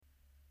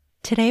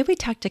Today we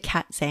talked to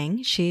Kat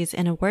Zhang. She's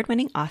an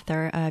award-winning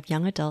author of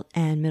young adult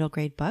and middle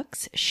grade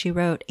books. She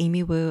wrote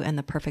Amy Wu and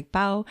the Perfect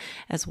Bow,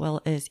 as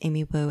well as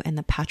Amy Wu and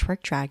the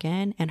Patchwork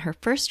Dragon, and her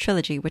first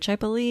trilogy, which I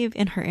believe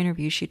in her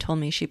interview she told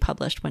me she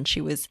published when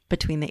she was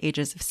between the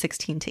ages of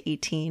 16 to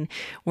 18,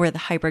 were the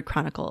Hybrid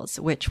Chronicles,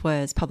 which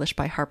was published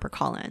by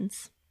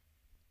HarperCollins.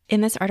 In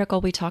this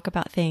article, we talk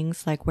about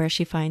things like where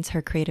she finds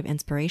her creative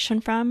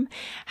inspiration from,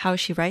 how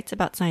she writes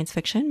about science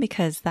fiction,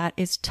 because that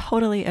is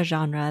totally a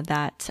genre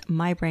that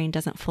my brain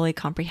doesn't fully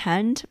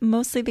comprehend,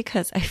 mostly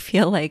because I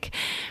feel like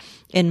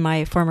in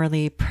my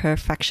formerly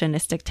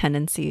perfectionistic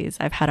tendencies,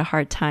 I've had a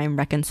hard time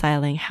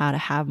reconciling how to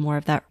have more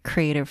of that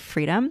creative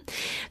freedom.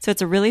 So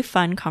it's a really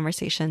fun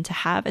conversation to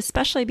have,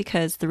 especially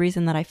because the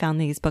reason that I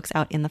found these books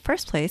out in the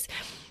first place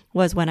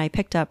was when I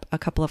picked up a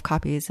couple of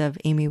copies of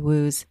Amy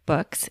Wu's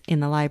books in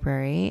the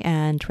library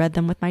and read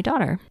them with my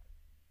daughter.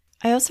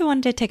 I also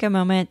wanted to take a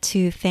moment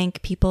to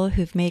thank people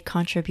who've made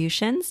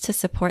contributions to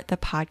support the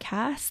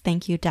podcast.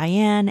 Thank you,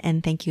 Diane,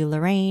 and thank you,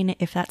 Lorraine.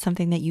 If that's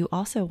something that you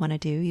also want to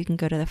do, you can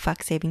go to the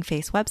Fuck Saving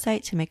Face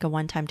website to make a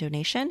one-time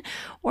donation,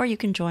 or you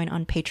can join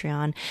on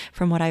Patreon.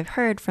 From what I've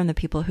heard from the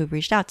people who've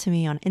reached out to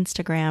me on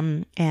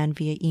Instagram and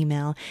via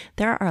email,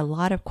 there are a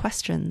lot of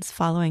questions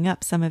following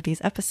up some of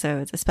these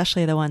episodes,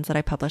 especially the ones that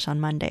I publish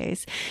on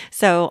Mondays.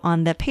 So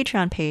on the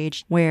Patreon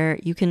page, where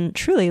you can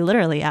truly,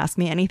 literally ask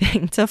me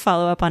anything to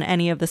follow up on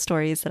any of the stories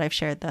that I've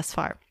shared thus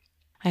far.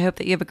 I hope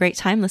that you have a great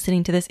time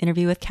listening to this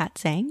interview with Kat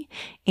Zhang,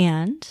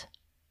 and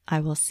I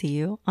will see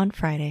you on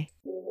Friday.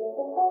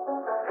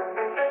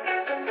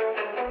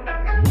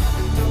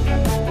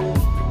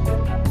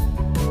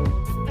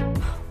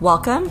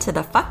 Welcome to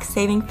the Fuck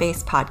Saving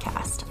Face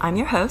podcast. I'm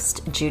your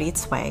host, Judy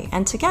Tsui,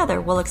 and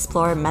together we'll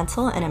explore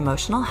mental and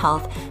emotional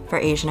health for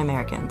Asian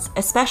Americans,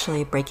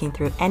 especially breaking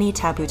through any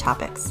taboo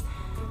topics.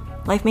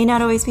 Life may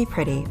not always be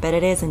pretty, but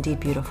it is indeed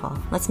beautiful.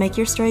 Let's make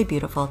your story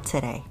beautiful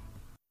today.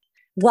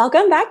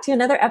 Welcome back to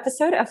another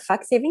episode of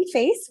Fuck Saving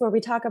Face, where we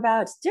talk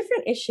about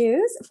different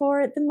issues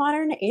for the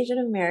modern Asian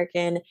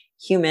American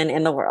human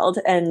in the world.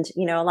 And,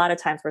 a lot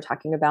of times we're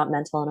talking about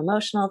mental and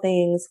emotional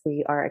things.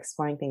 We are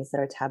exploring things that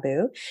are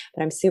taboo,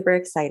 but I'm super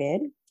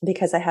excited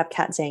because I have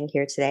Kat Zhang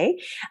here today.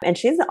 And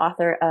she's the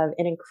author of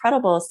an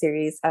incredible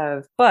series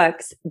of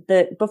books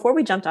that before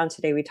we jumped on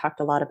today, we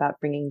talked a lot about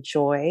bringing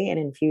joy and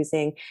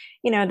infusing,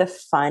 the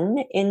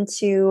fun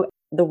into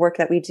the work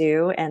that we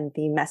do and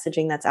the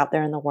messaging that's out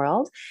there in the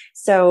world.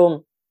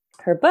 So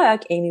her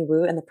book, Amy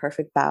Wu and the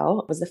Perfect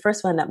Bow, was the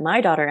first one that my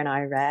daughter and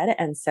I read.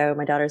 And so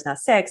my daughter's now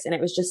 6, and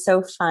it was just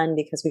so fun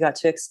because we got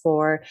to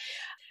explore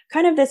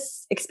kind of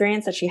this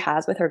experience that she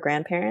has with her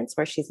grandparents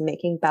where she's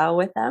making bao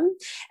with them.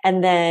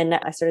 And then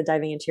I started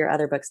diving into your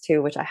other books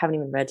too, which I haven't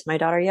even read to my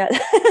daughter yet.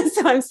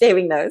 So I'm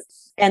saving those.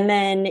 And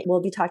then we'll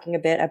be talking a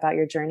bit about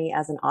your journey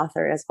as an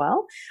author as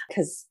well,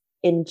 because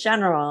in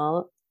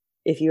general,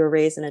 if you were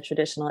raised in a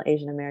traditional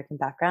Asian American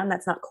background,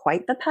 that's not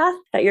quite the path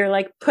that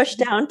you're pushed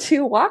down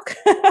to walk.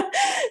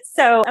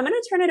 So I'm going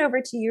to turn it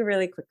over to you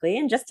really quickly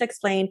and just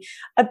explain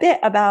a bit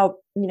about,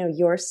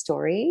 your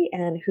story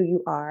and who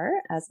you are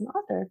as an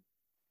author.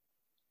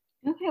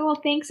 Okay, well,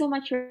 thanks so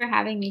much for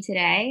having me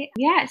today.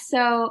 Yeah,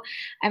 so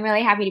I'm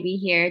really happy to be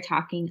here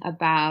talking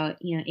about,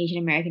 Asian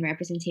American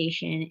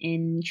representation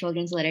in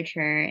children's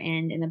literature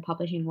and in the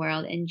publishing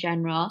world in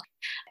general.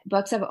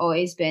 Books have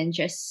always been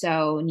just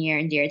so near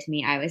and dear to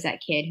me. I was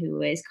that kid who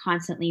was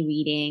constantly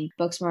reading.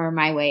 Books were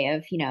my way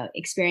of,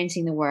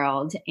 experiencing the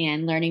world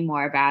and learning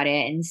more about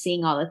it and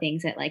seeing all the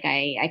things that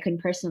I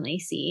couldn't personally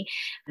see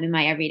in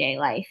my everyday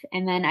life.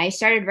 And then I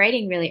started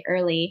writing really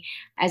early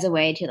as a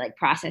way to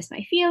process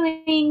my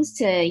feelings,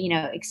 to,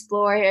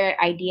 explore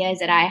ideas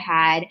that I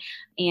had.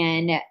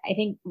 And I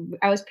think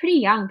I was pretty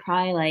young,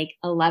 probably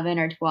 11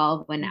 or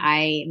 12, when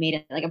I made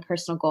it a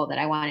personal goal that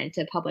I wanted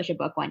to publish a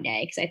book one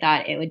day, because I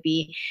thought it would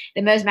be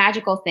the most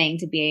magical thing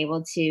to be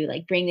able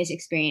to bring this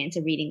experience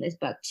of reading this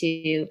book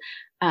to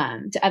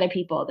other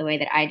people the way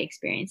that I'd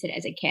experienced it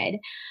as a kid.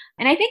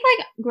 And I think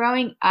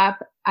growing up,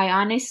 I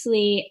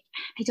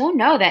don't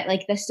know that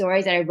the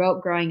stories that I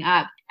wrote growing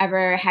up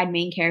ever had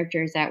main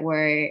characters that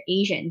were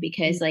Asian,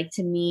 because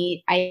to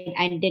me,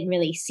 I didn't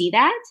really see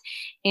that.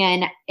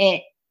 And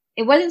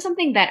it wasn't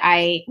something that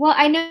I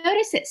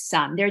noticed it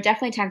some. There were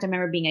definitely times I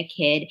remember being a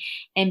kid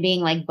and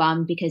being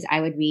bummed because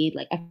I would read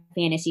a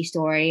fantasy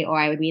story, or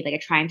I would read a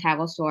time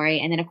travel story.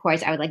 And then of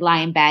course I would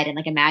lie in bed and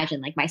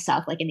imagine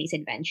myself in these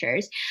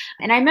adventures.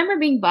 And I remember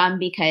being bummed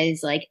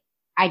because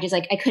I just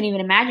I couldn't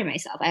even imagine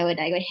myself. I would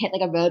hit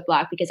a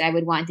roadblock because I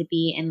would want to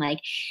be in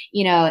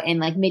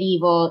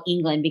medieval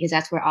England, because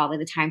that's where all of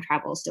the time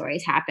travel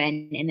stories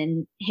happen. And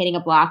then hitting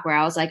a block where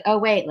I was oh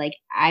wait,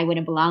 I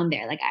wouldn't belong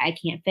there. I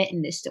can't fit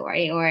in this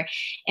story. Or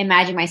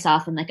imagine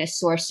myself in a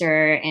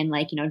sorcerer and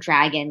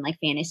dragon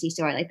fantasy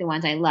story, the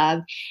ones I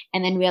love.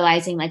 And then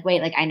realizing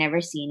wait, I never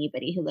see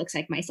anybody who looks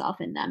like myself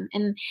in them.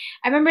 And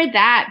I remember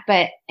that,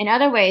 but in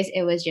other ways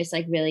it was just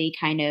really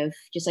kind of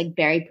just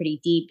buried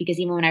pretty deep, because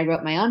even when I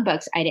wrote my own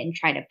books, I didn't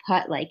try to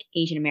put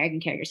Asian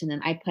American characters in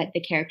them. I put the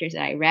characters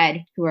that I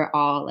read who were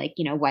all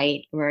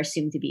white or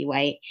assumed to be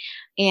white.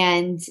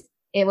 And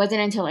it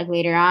wasn't until like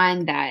later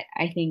on that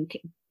I think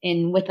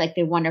in with like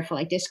the wonderful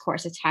like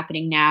discourse that's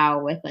happening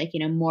now with like,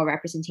 more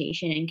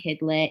representation in kid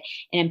lit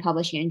and in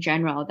publishing in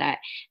general, that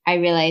I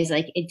realized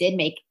like it did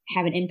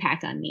have an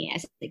impact on me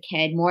as a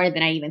kid more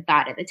than I even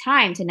thought at the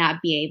time, to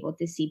not be able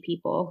to see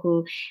people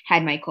who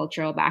had my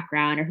cultural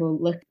background or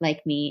who looked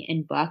like me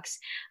in books.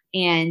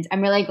 And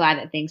I'm really glad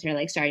that things are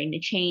like starting to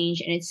change.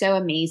 And it's so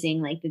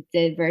amazing, like the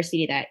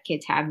diversity that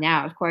kids have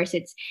now. Of course,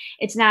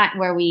 it's not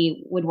where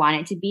we would want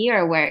it to be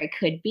or where it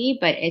could be,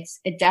 but it's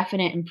a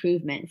definite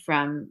improvement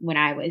from when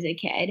I was a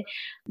kid.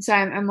 So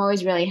I'm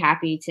always really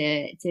happy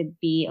to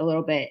be a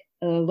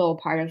little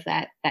part of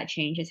that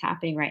change is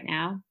happening right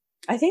now.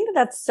 I think that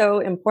that's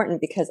so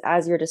important because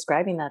as you're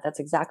describing that, that's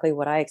exactly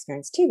what I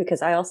experienced too,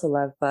 because I also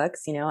love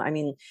books, I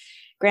mean,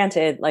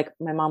 granted, like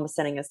my mom was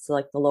sending us to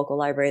like the local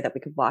library that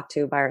we could walk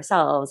to by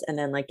ourselves. And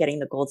then like getting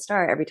the gold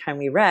star every time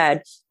we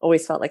read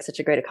always felt like such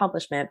a great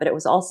accomplishment. But it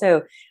was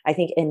also, I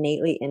think,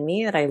 innately in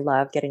me that I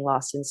love getting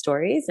lost in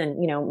stories. And,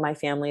 my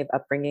family of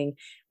upbringing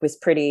was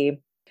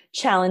pretty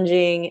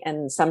challenging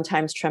and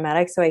sometimes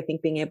traumatic. So I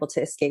think being able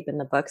to escape in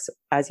the books,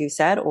 as you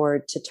said, or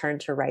to turn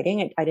to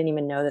writing, I didn't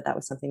even know that that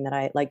was something that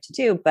I like to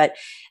do, but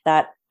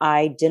that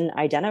I didn't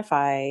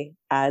identify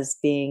as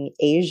being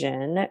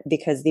Asian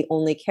because the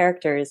only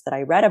characters that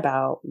I read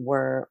about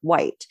were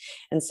white.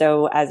 And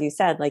so, as you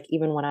said, like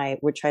even when I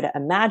would try to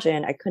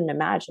imagine, I couldn't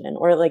imagine,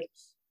 or like,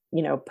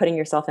 putting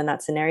yourself in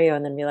that scenario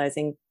and then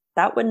realizing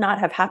that would not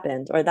have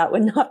happened or that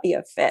would not be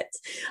a fit.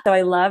 So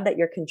I love that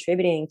you're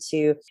contributing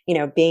to,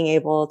 being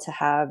able to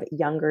have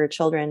younger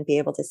children be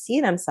able to see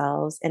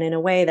themselves and in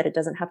a way that it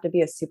doesn't have to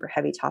be a super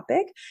heavy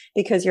topic,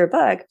 because your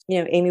book,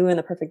 Amy Wu and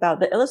the Perfect Bow,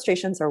 the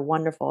illustrations are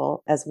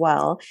wonderful as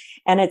well.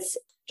 And it's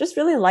just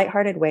really a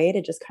lighthearted way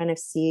to just kind of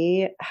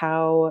see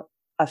how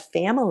a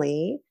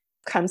family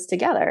comes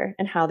together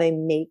and how they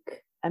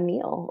make a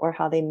meal or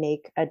how they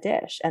make a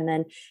dish. And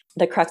then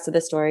the crux of the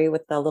story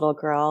with the little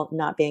girl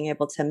not being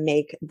able to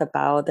make the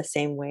bow the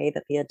same way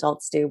that the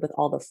adults do with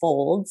all the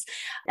folds,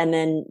 and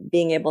then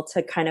being able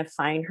to kind of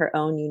find her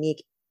own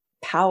unique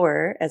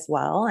power as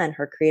well and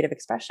her creative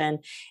expression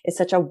is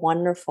such a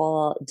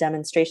wonderful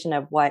demonstration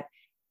of what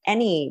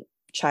any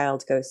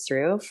child goes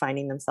through,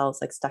 finding themselves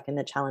like stuck in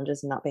the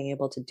challenges and not being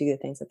able to do the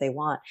things that they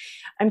want.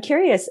 I'm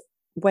curious,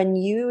 when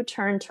you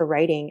turned to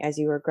writing as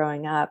you were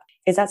growing up,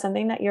 is that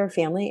something that your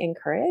family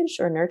encouraged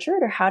or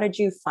nurtured, or how did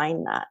you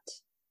find that?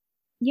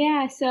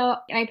 Yeah, so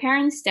my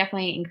parents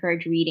definitely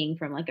encouraged reading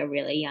from like a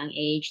really young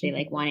age. They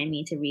like wanted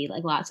me to read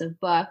like lots of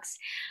books.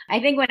 I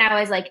think when I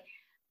was like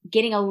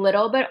getting a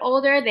little bit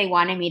older, they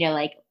wanted me to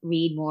like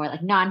read more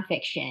like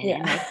nonfiction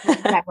and like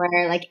things that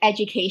were like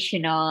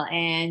educational,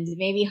 and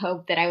maybe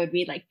hope that I would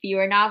read like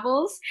fewer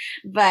novels.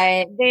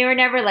 But they were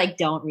never like,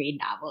 don't read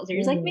novels. They're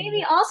just like,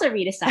 maybe also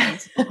read a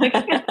science book.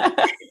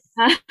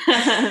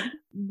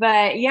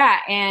 But yeah,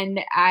 and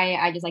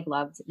I just like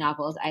loved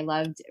novels. I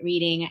loved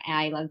reading,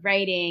 I loved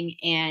writing.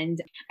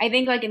 And I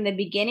think like in the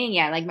beginning,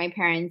 yeah, like my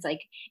parents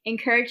like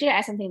encouraged it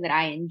as something that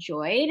I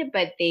enjoyed,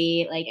 but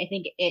they like, I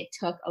think it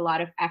took a lot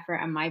of effort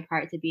on my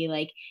part to be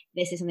like,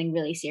 this is something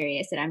really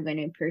serious that I'm going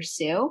to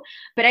pursue.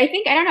 But I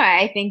don't know,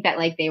 I think that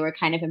like they were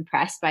kind of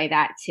impressed by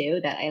that too,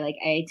 that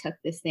I took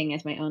this thing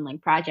as my own like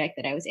project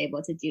that I was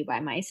able to do by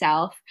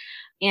myself.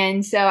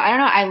 And so I don't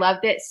know, I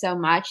loved it so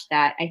much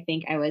that I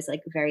think I was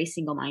like very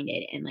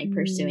single-minded and like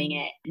pursuing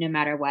it no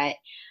matter what.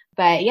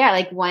 But yeah,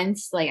 like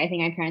once like I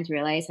think my parents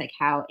realized like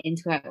how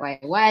into it I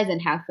was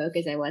and how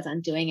focused I was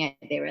on doing it,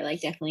 they were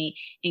like definitely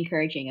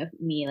encouraging of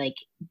me like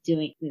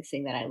doing this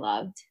thing that I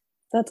loved.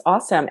 That's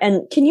awesome.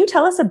 And can you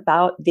tell us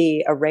about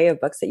the array of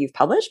books that you've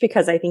published?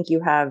 Because I think you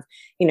have,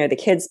 the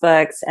kids'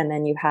 books, and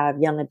then you have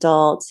young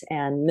adult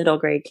and middle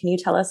grade. Can you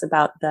tell us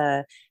about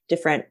the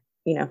different,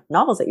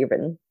 novels that you've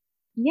written?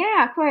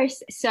 Yeah, of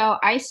course. So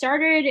I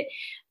started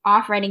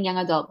off writing young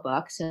adult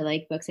books. So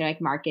like books that are like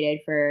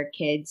marketed for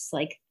kids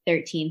like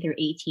 13 through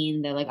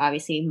 18. They're like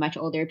obviously much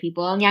older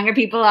people, and younger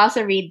people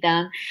also read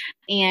them.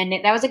 And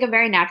that was like a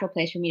very natural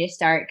place for me to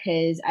start,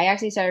 because I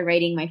actually started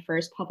writing my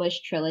first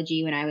published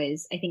trilogy when I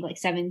was, I think, like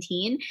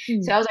 17.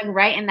 So I was like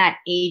right in that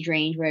age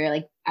range where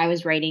like I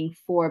was writing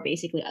for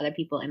basically other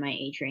people in my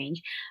age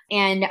range.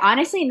 And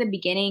honestly, in the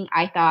beginning,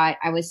 I thought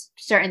I was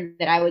certain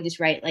that I would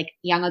just write like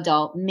young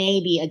adult,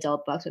 maybe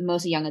adult books, but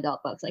mostly young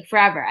adult books, like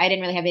forever. I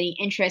didn't really have any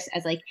interest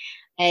as like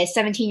a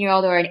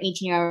 17-year-old or an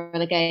 18-year-old or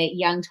like a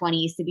young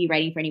 20s to be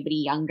writing for anybody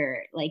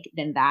younger like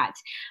than that.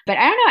 But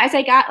I don't know, as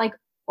I got like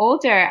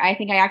older, I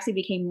think I actually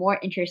became more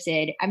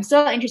interested. I'm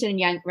still interested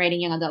in writing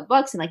young adult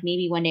books and like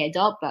maybe one day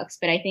adult books,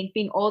 but I think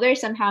being older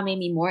somehow made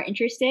me more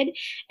interested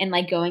in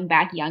like going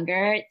back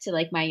younger to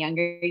like my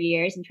younger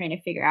years and trying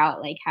to figure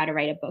out like how to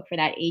write a book for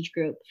that age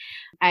group.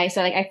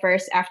 After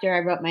I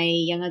wrote my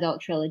young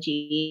adult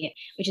trilogy,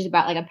 which is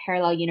about like a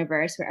parallel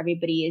universe where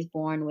everybody is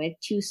born with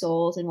two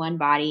souls in one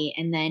body,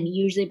 and then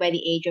usually by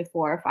the age of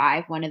 4 or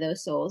 5, one of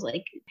those souls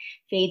like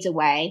fades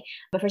away.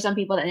 But for some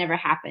people that never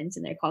happens,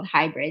 and they're called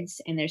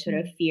hybrids, and they're sort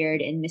of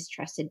feared and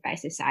mistrusted by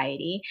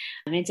society.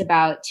 And it's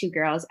about two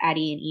girls,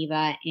 Addie and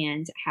Eva,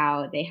 and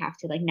how they have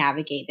to like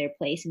navigate their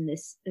place in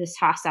this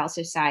hostile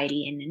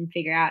society and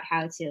figure out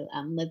how to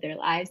live their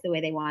lives the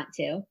way they want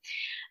to.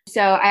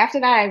 So after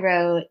that, I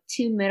wrote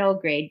two middle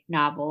grade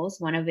novels.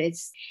 One of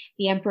it's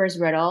The Emperor's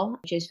Riddle,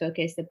 which is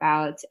focused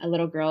about a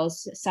little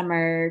girl's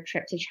summer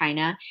trip to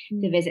China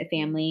to visit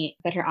family,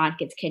 but her aunt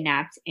gets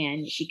kidnapped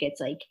and she gets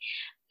like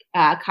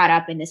caught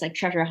up in this like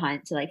treasure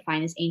hunt to like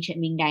find this ancient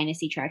Ming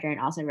Dynasty treasure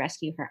and also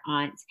rescue her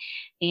aunt.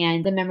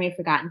 And The Memory of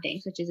Forgotten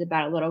Things, which is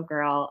about a little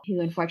girl who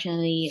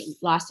unfortunately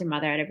lost her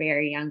mother at a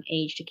very young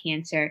age to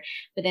cancer,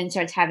 but then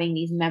starts having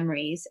these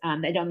memories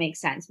that don't make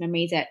sense,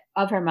 memories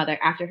of her mother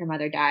after her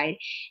mother died.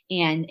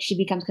 And she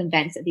becomes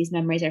convinced that these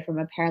memories are from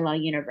a parallel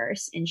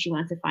universe, and she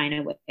wants to find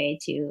a way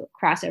to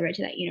cross over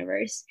to that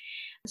universe.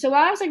 So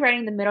while I was like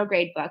writing the middle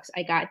grade books,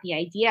 I got the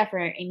idea for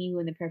Amy Wu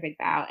and the Perfect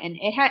Bow, and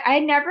I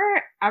had never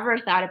ever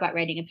thought about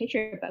writing a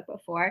picture book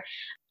before,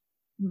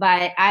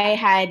 but I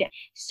had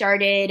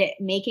started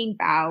making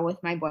bao with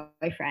my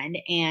boyfriend,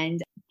 and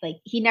like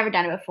he'd never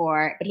done it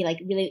before, but he like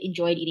really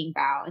enjoyed eating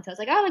bao, and so I was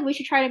like, oh, like we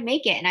should try to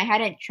make it, and I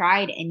hadn't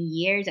tried in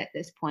years at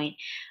this point,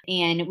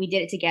 and we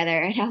did it together,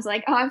 and I was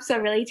like, oh, I'm so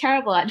really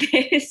terrible at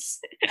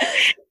this.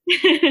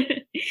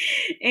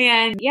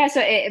 And yeah, so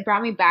it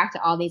brought me back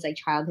to all these like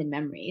childhood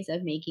memories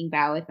of making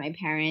bao with my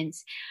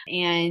parents.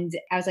 And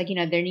I was like, you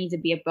know, there needs to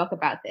be a book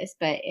about this,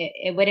 but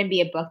it wouldn't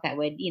be a book that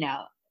would, you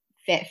know,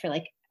 fit for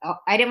like,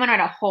 I didn't want to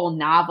write a whole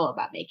novel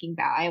about making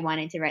bao. I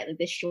wanted to write like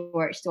this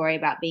short story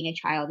about being a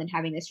child and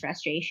having this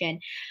frustration.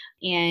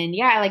 And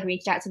yeah, I like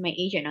reached out to my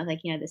agent. I was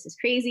like, you know, this is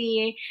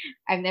crazy.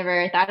 I've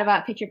never thought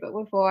about picture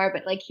book before,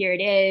 but like here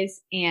it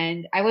is.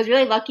 And I was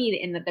really lucky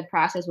in that the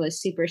process was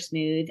super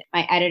smooth.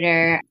 My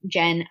editor,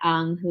 Zhang,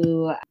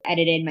 who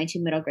edited my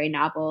two middle grade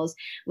novels,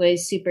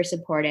 was super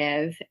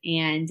supportive.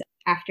 And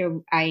after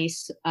I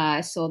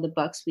sold the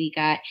books, we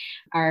got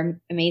our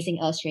amazing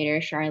illustrator,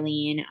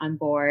 Charlene, on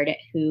board,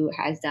 who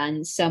has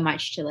done so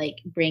much to like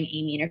bring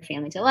Amy and her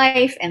family to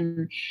life.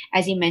 And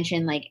as you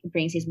mentioned, like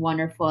brings these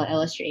wonderful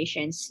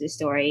illustrations to the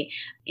story.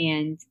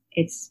 And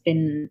it's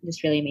been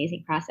this really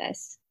amazing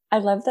process. I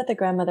love that the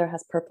grandmother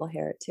has purple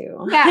hair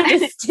too. Yeah. I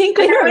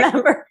distinctly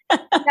remember.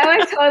 That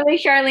was totally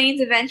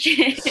Charlene's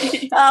invention.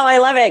 Oh, I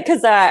love it.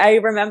 Cause I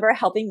remember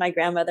helping my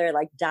grandmother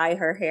like dye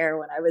her hair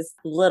when I was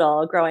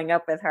little growing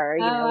up with her,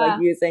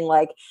 like using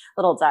like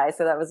little dye.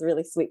 So that was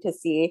really sweet to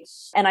see.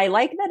 And I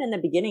like that in the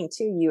beginning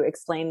too, you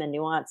explain the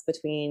nuance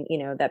between,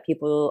 that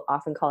people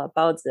often call it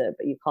baozi,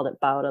 but you called it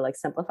bao to like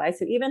simplify.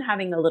 So even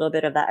having a little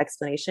bit of that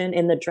explanation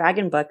in the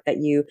dragon book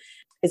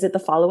is it the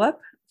follow-up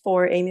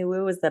for Amy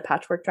Wu, is the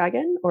Patchwork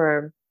Dragon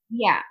or?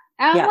 Yeah.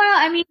 Well,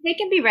 I mean, they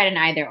can be read in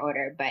either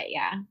order, but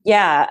yeah.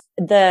 Yeah.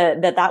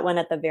 That one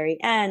at the very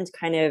end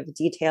kind of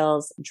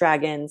details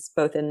dragons,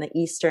 both in the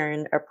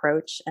Eastern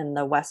approach and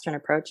the Western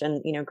approach.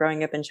 And,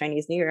 growing up in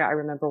Chinese New Year, I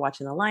remember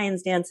watching the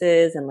lions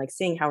dances and like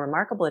seeing how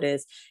remarkable it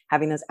is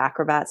having those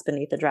acrobats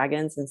beneath the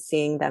dragons and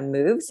seeing them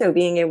move. So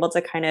being able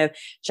to kind of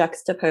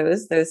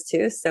juxtapose those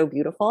two is so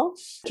beautiful.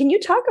 Can you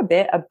talk a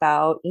bit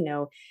about,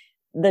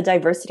 the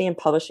diversity in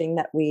publishing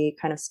that we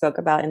kind of spoke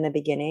about in the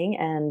beginning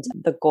and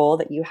the goal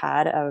that you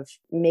had of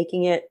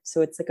making it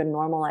so it's like a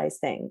normalized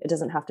thing? It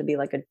doesn't have to be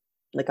like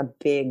a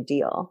big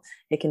deal.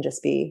 It can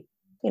just be,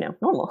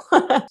 normal.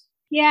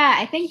 Yeah,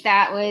 I think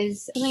that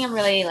was something I'm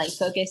really like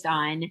focused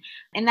on.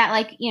 And that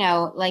like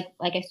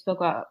I spoke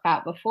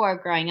about before,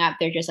 growing up,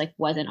 there just like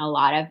wasn't a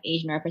lot of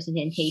Asian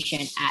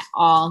representation at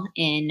all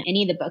in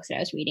any of the books that I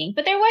was reading.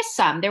 But there was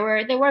some. There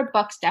were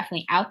books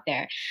definitely out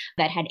there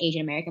that had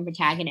Asian American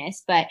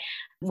protagonists. But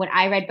when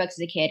I read books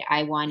as a kid,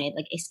 I wanted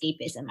like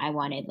escapism. I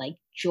wanted like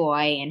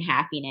joy and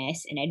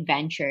happiness and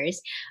adventures.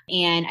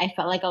 And I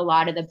felt like a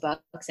lot of the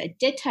books that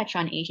did touch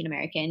on Asian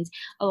Americans,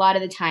 a lot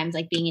of the times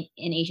like being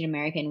an Asian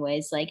American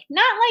was like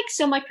not like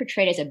so much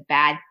portrayed as a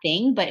bad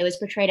thing, but it was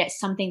portrayed as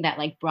something that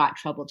like brought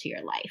trouble to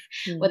your life.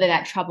 Whether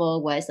that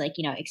trouble was like,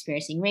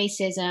 experiencing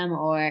racism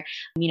or,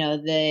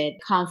 the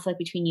conflict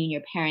between you and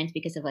your parents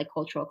because of like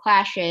cultural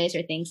clashes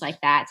or things like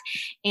that.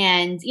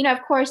 And, of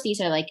course, these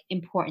are like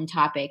important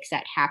topics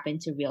that happen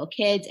to real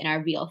kids and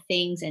are real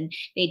things, and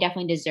they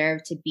definitely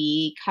deserve to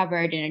be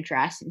covered and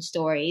addressed in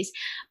stories.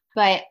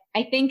 But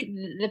I think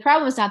the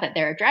problem is not that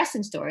they're addressed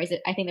in stories.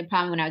 I think the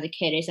problem when I was a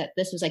kid is that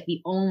this was like the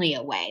only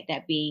way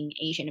that being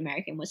Asian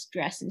American was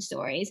addressed in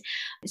stories.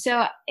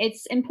 So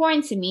it's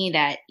important to me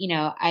that,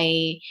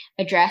 I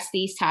address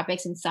these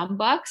topics in some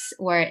books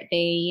where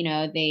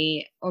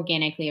they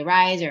organically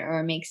arise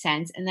or make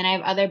sense. And then I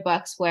have other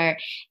books where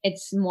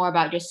it's more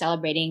about just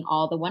celebrating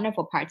all the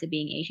wonderful parts of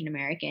being Asian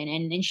American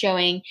and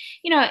showing,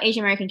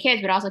 Asian American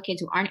kids, but also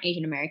kids who aren't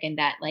Asian American,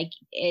 that like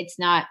it's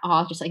not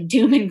all just like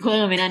doom and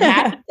gloom and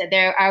unhappy, that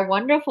there are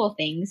wonderful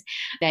things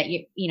that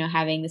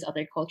having this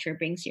other culture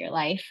brings to your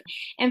life.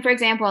 And for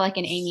example, like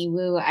in Amy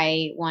Wu,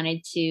 I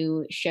wanted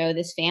to show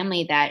this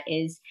family that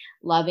is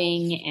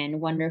loving and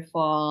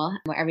wonderful,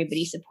 where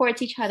everybody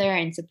supports each other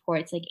and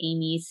supports like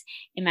Amy's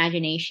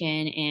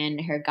imagination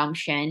and her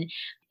gumption.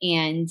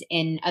 And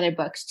in other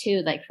books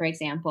too, like for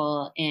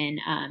example, in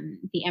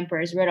The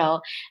Emperor's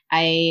Riddle,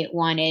 I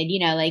wanted,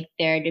 like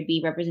there to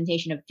be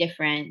representation of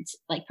different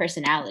like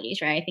personalities,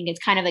 right? I think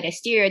it's kind of like a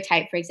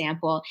stereotype, for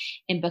example,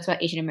 in books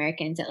about Asian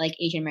Americans, that like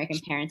Asian American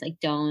parents like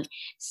don't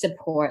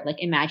support like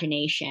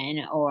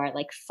imagination or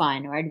like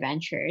fun or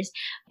adventures.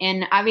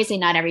 And obviously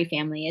not every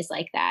family is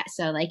like that.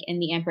 So like in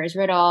The Emperor's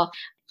Riddle,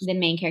 the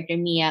main character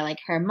Mia, like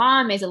her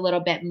mom is a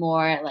little bit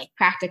more like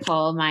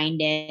practical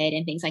minded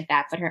and things like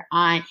that, but her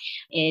aunt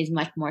is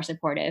much more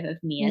supportive of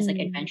Mia's like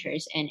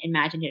adventures and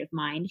imaginative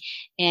mind.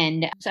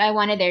 And so I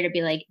wanted there to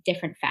be like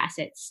different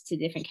facets to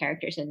different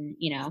characters, and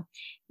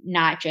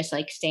not just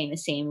like stay in the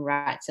same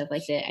ruts of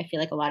like I feel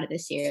like a lot of the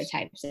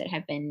stereotypes that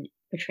have been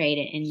portrayed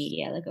in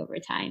media like over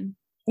time.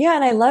 Yeah.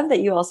 And I love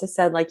that you also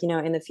said, like,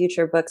 in the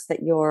future books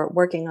that you're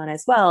working on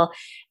as well,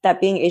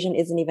 that being Asian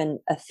isn't even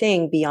a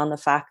thing beyond the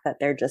fact that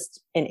they're just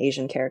an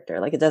Asian character.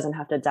 Like, it doesn't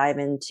have to dive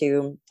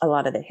into a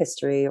lot of the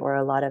history or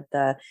a lot of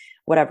the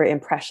whatever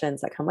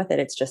impressions that come with it.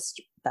 It's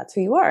just, that's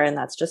who you are. And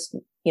that's just,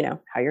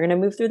 how you're going to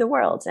move through the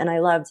world. And I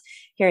loved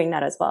hearing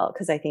that as well,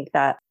 because I think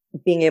that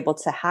being able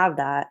to have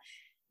that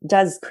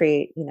does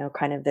create,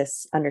 kind of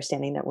this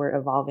understanding that we're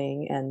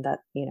evolving and that,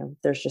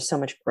 there's just so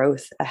much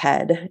growth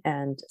ahead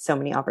and so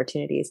many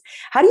opportunities.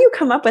 How do you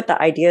come up with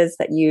the ideas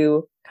that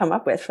you come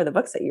up with for the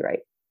books that you write?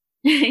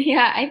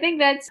 Yeah, I think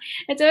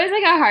it's always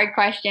like a hard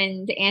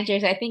question to answer.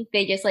 So I think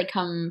they just like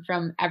come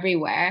from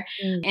everywhere.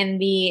 And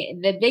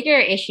the bigger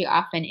issue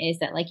often is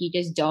that like you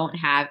just don't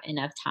have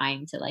enough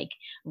time to like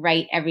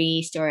write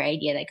every story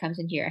idea that comes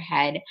into your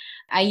head.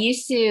 I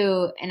used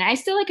to, and I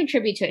still like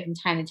contribute to it from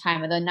time to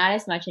time, although not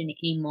as much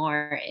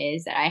anymore,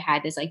 is that I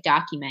had this like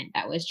document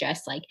that was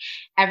just like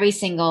every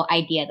single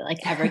idea that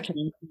like ever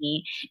came to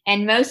me.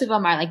 And most of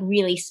them are like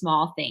really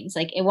small things.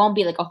 Like it won't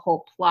be like a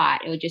whole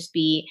plot. It would just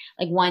be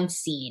like one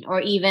scene, or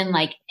even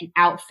like an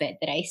outfit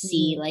that I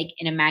see like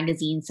in a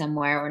magazine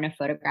somewhere or in a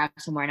photograph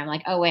somewhere. And I'm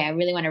like, oh wait, I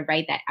really want to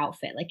write that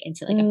outfit like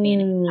into like a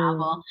fantasy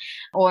novel,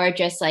 or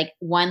just like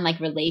one like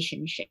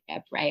relationship,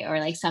 right? Or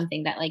like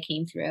something that like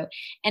came through.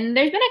 And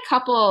there's been a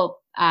couple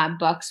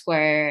books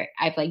where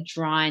I've like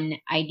drawn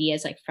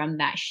ideas like from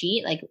that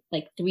sheet,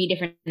 like 3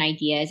 different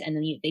ideas, and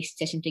then they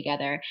stitch them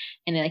together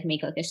and they like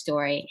make like a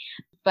story.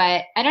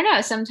 But I don't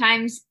know,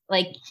 sometimes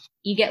like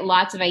you get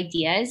lots of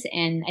ideas.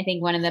 And I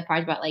think one of the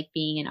parts about like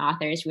being an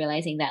author is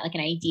realizing that like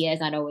an idea is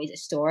not always a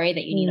story,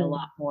 that you need a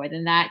lot more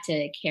than that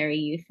to carry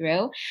you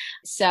through.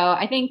 So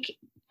I think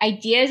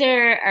ideas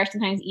are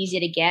sometimes easy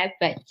to get,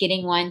 but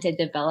getting one to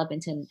develop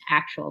into an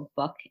actual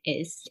book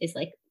is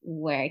like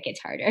where it gets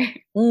harder.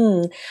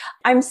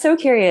 I'm so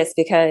curious,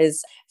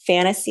 because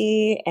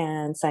fantasy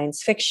and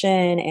science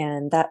fiction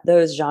and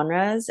those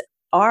genres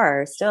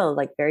are still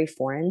like very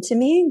foreign to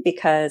me,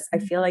 because I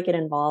feel like it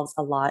involves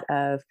a lot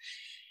of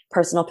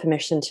personal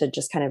permission to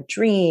just kind of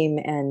dream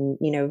and,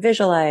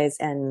 visualize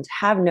and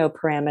have no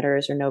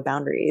parameters or no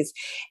boundaries.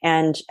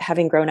 And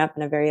having grown up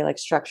in a very like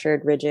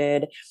structured,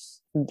 rigid,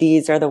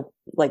 these are the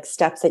like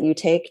steps that you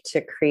take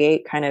to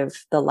create kind of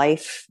the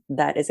life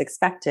that is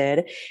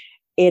expected.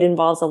 It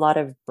involves a lot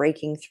of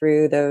breaking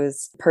through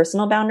those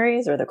personal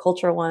boundaries or the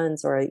cultural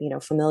ones or,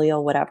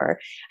 familial, whatever.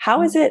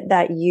 How is it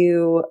that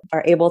you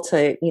are able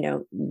to,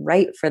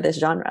 write for this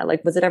genre?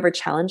 Like, was it ever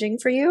challenging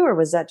for you, or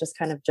was that just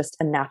kind of just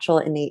a natural,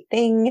 innate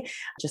thing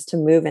just to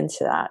move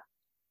into that?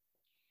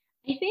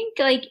 I think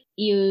like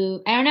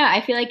I don't know.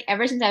 I feel like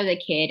ever since I was a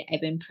kid,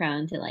 I've been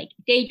prone to like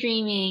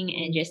daydreaming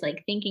and just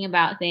like thinking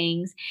about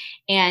things.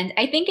 And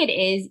I think it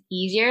is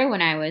easier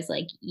when I was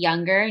like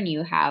younger and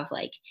you have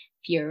like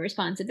fewer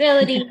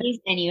responsibilities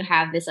and you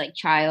have this like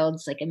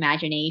child's like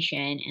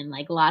imagination and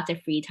like lots of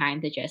free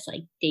time to just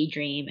like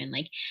daydream and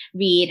like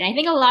read. And I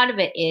think a lot of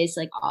it is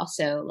like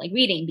also like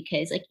reading,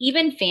 because like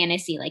even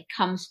fantasy like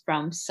comes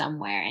from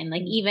somewhere, and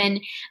like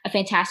even a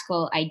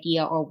fantastical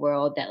idea or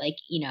world that like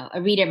a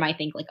reader might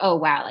think like, oh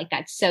wow, like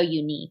that's so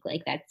unique,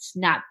 like that's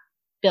not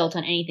built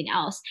on anything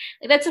else.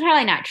 Like that's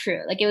probably not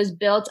true. Like it was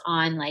built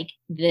on like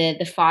the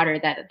fodder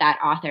that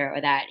author or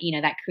that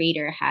that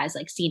creator has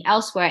like seen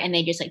elsewhere, and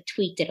they just like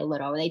tweaked it a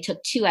little, or they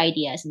took 2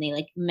 ideas and they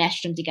like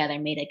meshed them together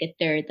and made like a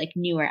third like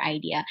newer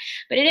idea.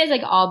 But it is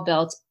like all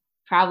built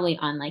probably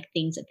on like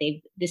things that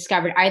they've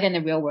discovered either in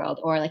the real world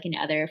or like in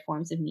other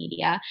forms of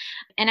media.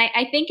 And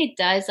I think it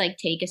does like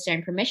take a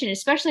certain permission,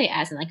 especially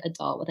as an like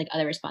adult with like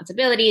other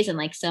responsibilities and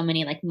like so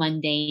many like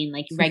mundane,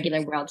 like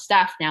regular world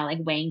stuff now like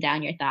weighing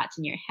down your thoughts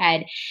in your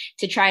head,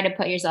 to try to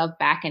put yourself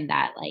back in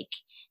that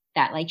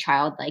like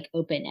childlike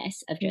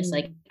openness of just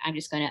like, I'm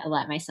just going to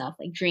let myself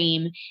like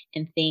dream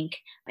and think.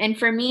 And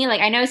for me,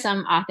 like I know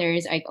some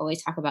authors like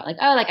always talk about like,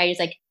 oh, like I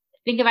just like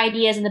think of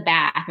ideas in the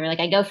bath, or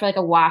like I go for like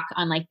a walk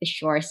on like the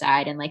shore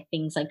side and like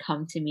things like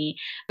come to me.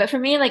 But for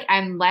me, like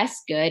I'm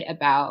less good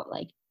about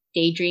like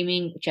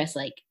daydreaming just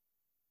like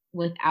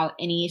without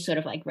any sort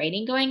of like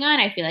writing going on.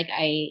 I feel like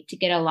to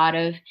get a lot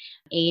of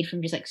aid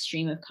from just like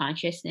stream of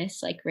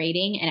consciousness, like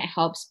writing, and it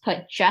helps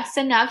put just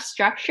enough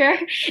structure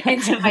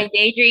into my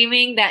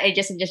daydreaming that it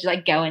just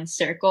like go in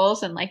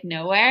circles and like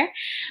nowhere.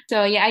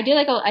 So yeah, I do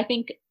like, I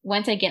think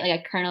once I get like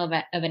a kernel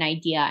of an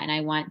idea and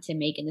I want to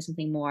make into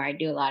something more, I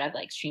do a lot of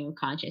like stream of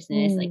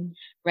consciousness, like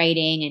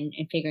writing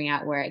and figuring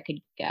out where it could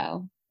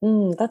go.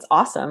 That's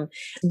awesome.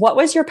 What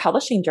was your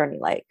publishing journey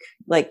like?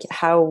 Like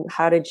how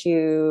did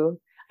you,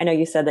 I know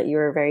you said that you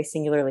were very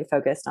singularly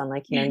focused on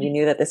like, you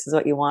knew that this is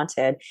what you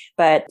wanted,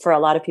 but for a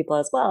lot of people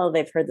as well,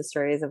 they've heard the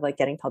stories of like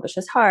getting published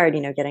is hard,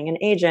 getting an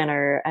agent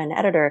or an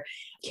editor.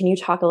 Can you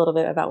talk a little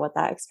bit about what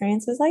that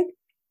experience was like?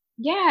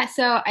 Yeah,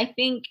 so I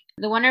think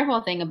the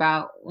wonderful thing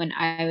about when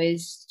I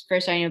was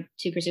first starting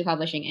to pursue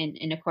publishing,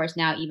 and of course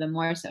now even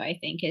more so, I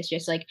think, is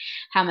just like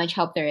how much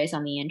help there is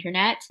on the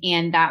internet.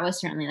 And that was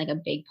certainly like a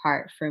big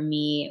part for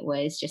me,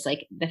 was just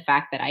like the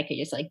fact that I could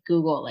just like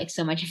Google like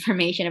so much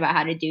information about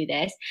how to do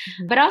this.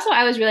 But also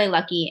I was really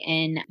lucky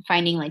in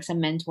finding like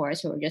some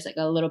mentors who were just like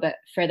a little bit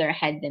further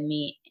ahead than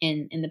me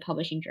in the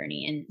publishing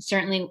journey. And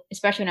certainly,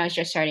 especially when I was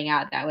just starting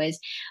out, that was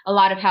a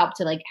lot of help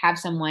to like have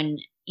someone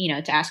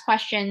to ask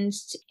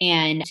questions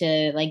and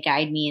to like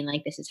guide me, and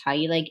like, this is how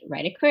you like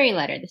write a query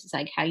letter. This is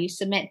like how you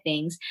submit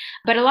things.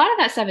 But a lot of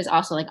that stuff is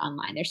also like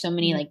online. There's so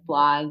many like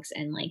blogs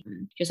and like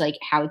just like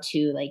how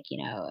to like,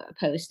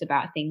 post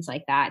about things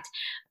like that.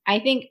 I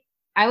think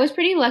I was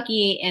pretty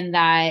lucky in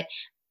that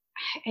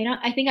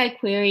I think I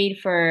queried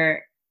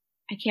for,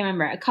 I can't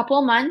remember, a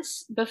couple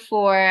months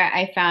before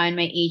I found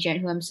my agent,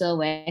 who I'm still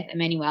with,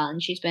 Emmanuel,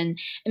 and she's been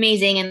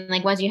amazing. And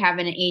like, once you have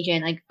an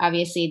agent, like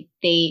obviously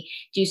they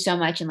do so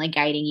much in like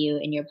guiding you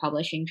in your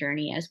publishing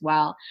journey as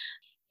well.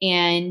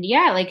 And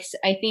yeah, like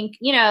I think,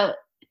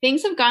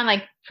 things have gone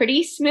like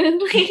pretty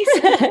smoothly.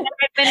 So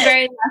I've been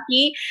very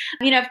lucky.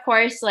 Of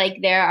course, like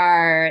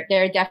there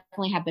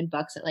definitely have been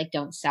books that like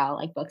don't sell,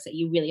 like books that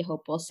you really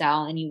hope will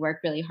sell and you work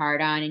really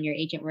hard on and your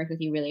agent worked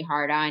with you really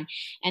hard on.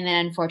 And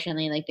then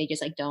unfortunately, like they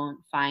just like don't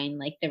find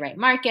like the right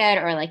market,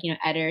 or like,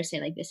 editors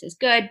say like, this is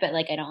good, but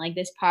like, I don't like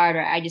this part,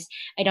 or I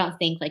don't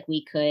think like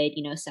we could,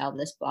 sell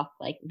this book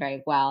like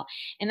very well.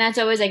 And that's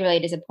always like really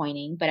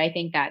disappointing. But I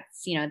think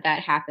that's, that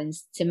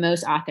happens to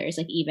most authors,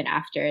 like even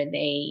after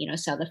they,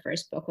 sell the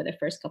first book or the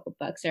first couple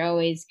books. There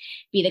always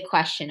be the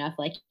question of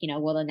like,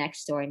 will the next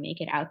story make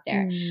it out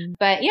there?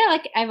 But yeah,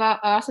 like I've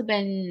also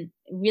been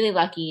really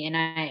lucky, and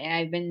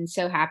I've been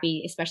so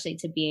happy, especially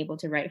to be able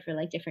to write for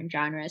like different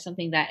genres,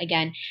 something that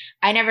again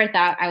I never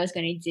thought I was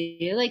going to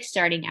do like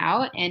starting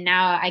out. And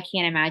now I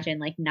can't imagine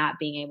like not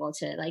being able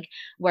to like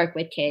work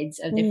with kids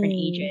of different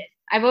ages.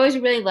 I've always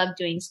really loved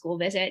doing school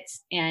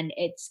visits, and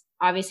it's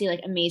obviously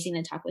like amazing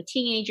to talk with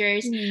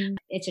teenagers.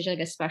 It's such like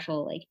a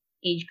special like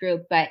age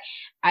group, but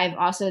I've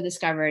also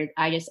discovered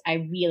I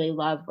really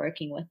love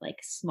working with like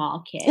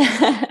small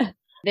kids.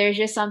 There's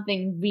just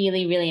something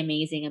really, really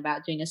amazing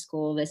about doing a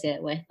school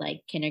visit with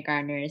like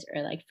kindergartners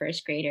or like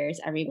first graders.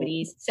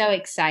 Everybody's so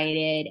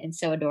excited and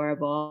so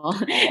adorable.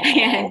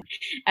 And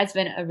that's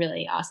been a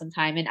really awesome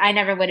time. And I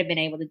never would have been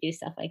able to do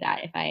stuff like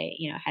that if I,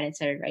 hadn't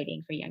started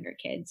writing for younger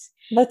kids.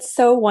 That's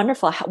so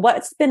wonderful.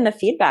 What's been the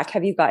feedback?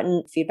 Have you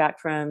gotten feedback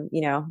from,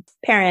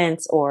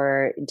 parents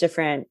or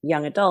different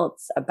young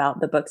adults about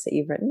the books that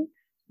you've written?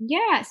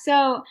 Yeah.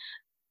 So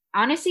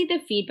honestly, the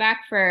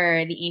feedback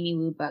for the Amy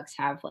Wu books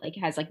has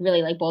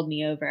really like bowled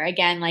me over.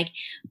 Again, like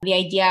the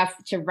idea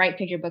to write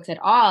picture books at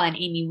all, and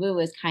Amy Wu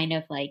was kind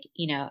of like,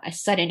 a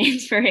sudden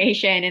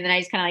inspiration. And then I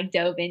just kind of like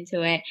dove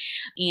into it.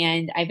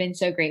 And I've been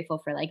so grateful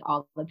for like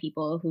all the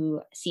people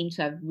who seem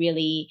to have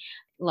really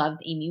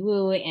loved Amy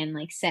Wu and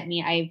like sent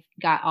me, I've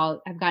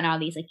gotten all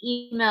these like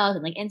emails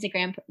and like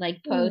Instagram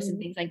like posts and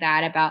things like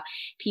that about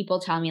people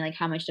telling me like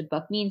how much the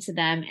book means to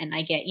them. And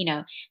I get,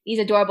 these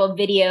adorable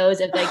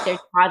videos of like their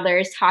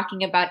toddlers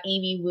talking about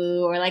Amy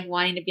Wu or like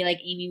wanting to be like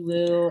Amy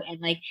Wu. And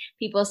like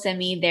people send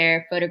me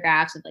their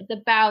photographs of like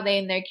the bow they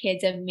and their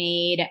kids have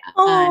made.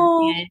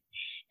 And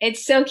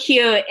it's so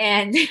cute,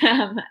 and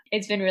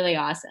it's been really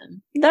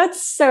awesome.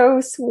 That's so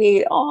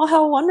sweet. Oh,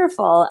 how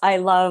wonderful. I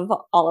love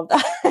all of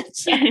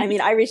that. I mean,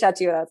 I reached out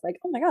to you and I was like,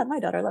 oh my God, my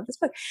daughter loved this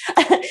book.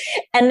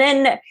 And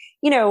then,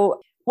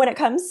 when it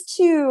comes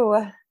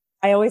to,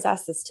 I always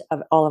ask this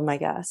of all of my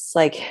guests,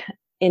 like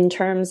in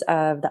terms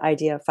of the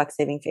idea of fuck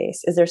saving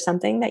face, is there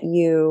something that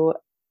you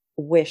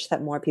wish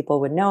that more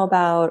people would know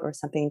about, or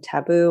something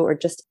taboo, or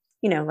just,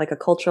 like a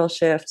cultural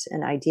shift,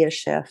 an idea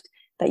shift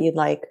that you'd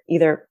like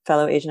either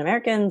fellow Asian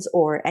Americans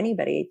or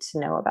anybody to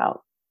know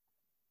about?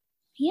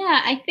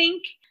 Yeah, I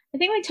think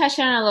we touched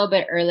on it a little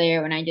bit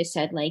earlier when I just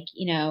said like,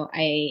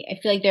 I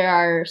feel like there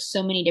are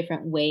so many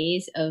different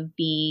ways of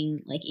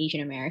being like Asian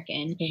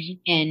American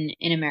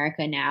in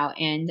America now.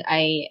 And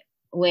I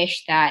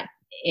wish that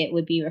it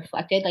would be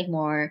reflected like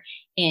more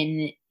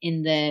in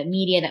the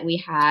media that we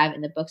have,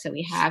 in the books that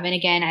we have. And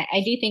again,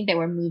 I do think that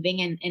we're moving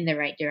in the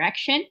right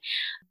direction,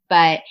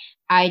 but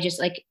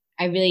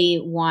I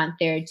really want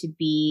there to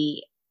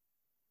be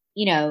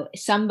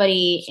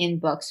somebody in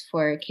books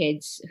for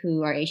kids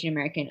who are Asian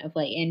American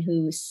and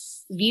who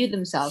view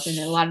themselves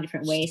in a lot of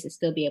different ways to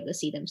still be able to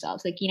see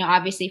themselves. Like,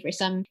 obviously for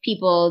some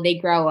people, they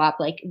grow up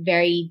like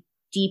very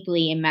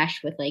deeply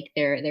enmeshed with like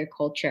their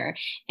culture,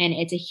 and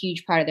it's a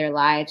huge part of their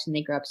lives, and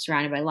they grow up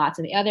surrounded by lots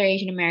of other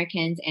Asian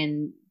Americans,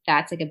 and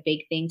that's like a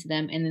big thing to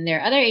them. And then there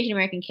are other Asian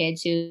American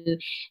kids who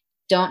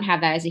don't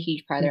have that as a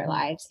huge part of their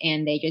lives,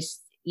 and they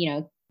just,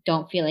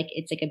 don't feel like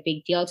it's like a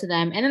big deal to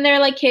them. And then there are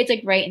like kids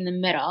like right in the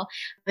middle,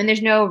 and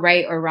there's no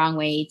right or wrong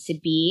way to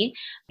be.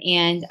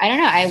 And I don't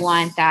know, I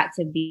want that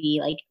to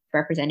be like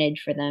represented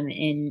for them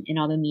in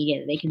all the media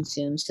that they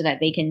consume, so that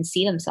they can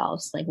see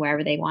themselves like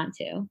wherever they want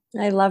to.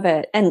 I love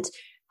it. And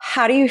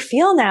how do you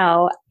feel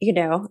now,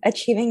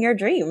 achieving your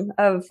dream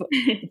of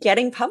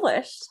getting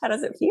published? How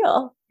does it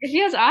feel? It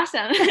feels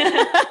awesome.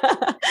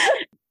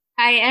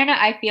 I don't know,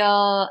 I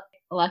feel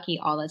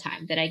lucky all the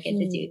time that I get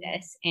to do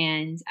this.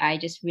 And I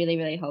just really,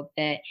 really hope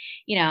that,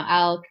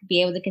 I'll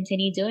be able to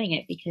continue doing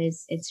it,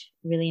 because it's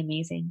really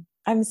amazing.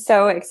 I'm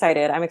so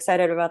excited. I'm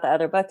excited about the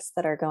other books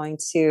that are going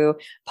to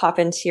pop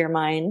into your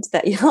mind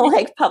that you'll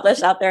like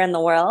publish out there in the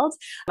world.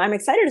 I'm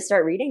excited to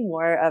start reading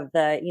more of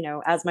the,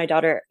 as my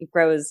daughter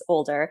grows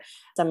older,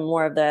 some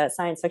more of the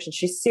science fiction.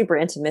 She's super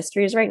into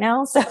mysteries right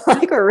now. So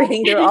like we're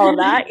reading through all of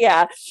that.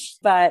 Yeah.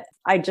 But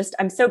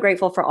I'm so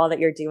grateful for all that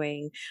you're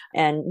doing,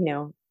 and,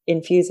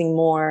 infusing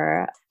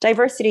more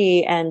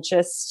diversity and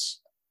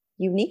just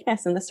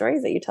uniqueness in the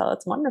stories that you tell.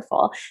 It's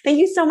wonderful. Thank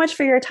you so much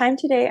for your time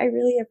today. I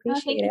really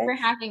appreciate it. Thank you for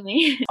having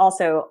me.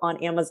 Also on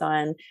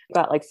Amazon,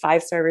 got like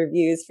 5-star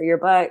reviews for your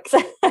books.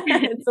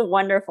 It's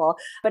wonderful.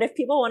 But if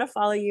people want to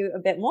follow you a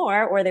bit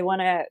more, or they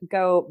want to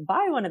go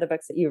buy one of the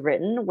books that you've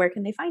written, where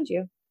can they find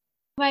you?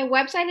 My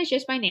website is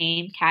just my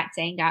name,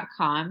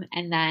 katzhang.com.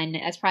 And then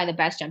that's probably the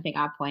best jumping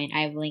off point.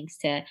 I have links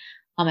to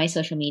all my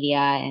social media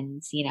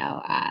and,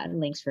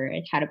 links for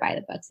how to buy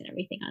the books and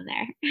everything on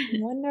there.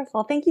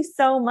 Wonderful. Thank you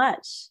so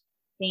much.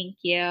 Thank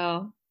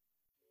you.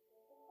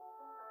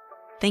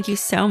 Thank you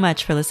so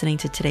much for listening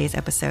to today's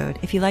episode.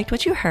 If you liked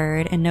what you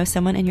heard and know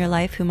someone in your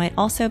life who might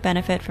also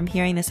benefit from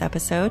hearing this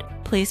episode,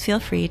 please feel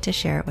free to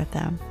share it with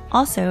them.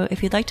 Also,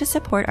 if you'd like to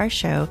support our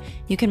show,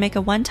 you can make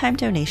a one-time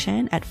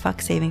donation at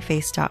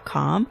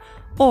fucksavingface.com,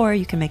 or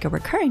you can make a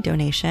recurring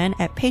donation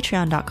at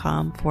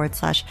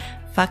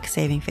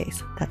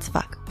patreon.com/fucksavingface. That's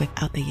fuck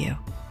without the U.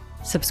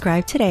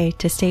 Subscribe today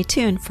to stay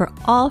tuned for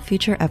all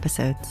future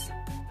episodes.